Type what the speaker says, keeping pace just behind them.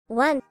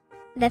1.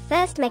 The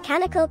first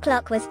mechanical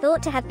clock was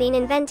thought to have been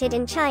invented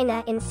in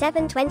China in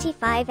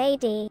 725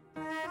 AD.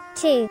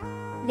 2.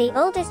 The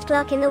oldest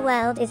clock in the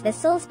world is the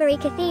Salisbury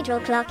Cathedral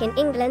clock in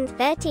England,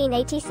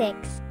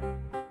 1386.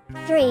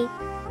 3.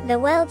 The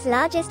world's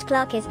largest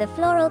clock is the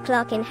floral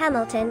clock in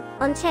Hamilton,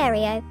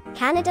 Ontario,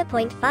 Canada.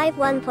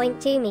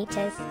 51.2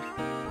 meters.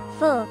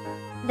 4.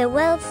 The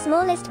world's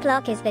smallest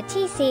clock is the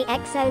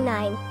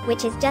TCX09,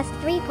 which is just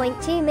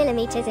 3.2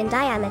 millimeters in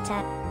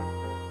diameter.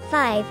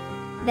 5.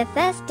 The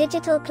first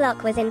digital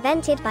clock was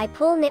invented by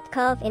Paul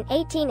Nipkow in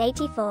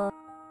 1884.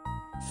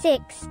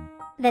 6.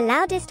 The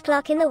loudest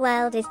clock in the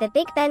world is the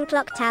Big Ben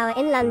clock tower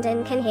in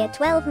London, can hear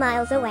 12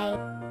 miles away.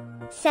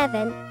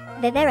 7.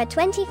 There are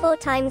 24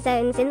 time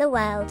zones in the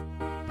world.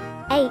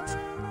 8.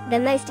 The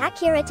most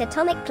accurate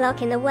atomic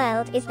clock in the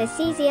world is the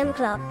cesium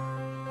clock.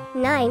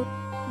 9.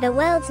 The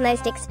world's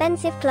most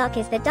expensive clock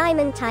is the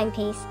diamond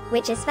timepiece,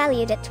 which is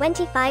valued at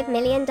 $25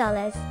 million.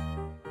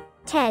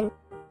 10.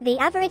 The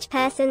average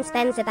person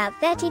spends about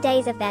 30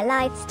 days of their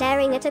life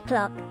staring at a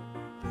clock.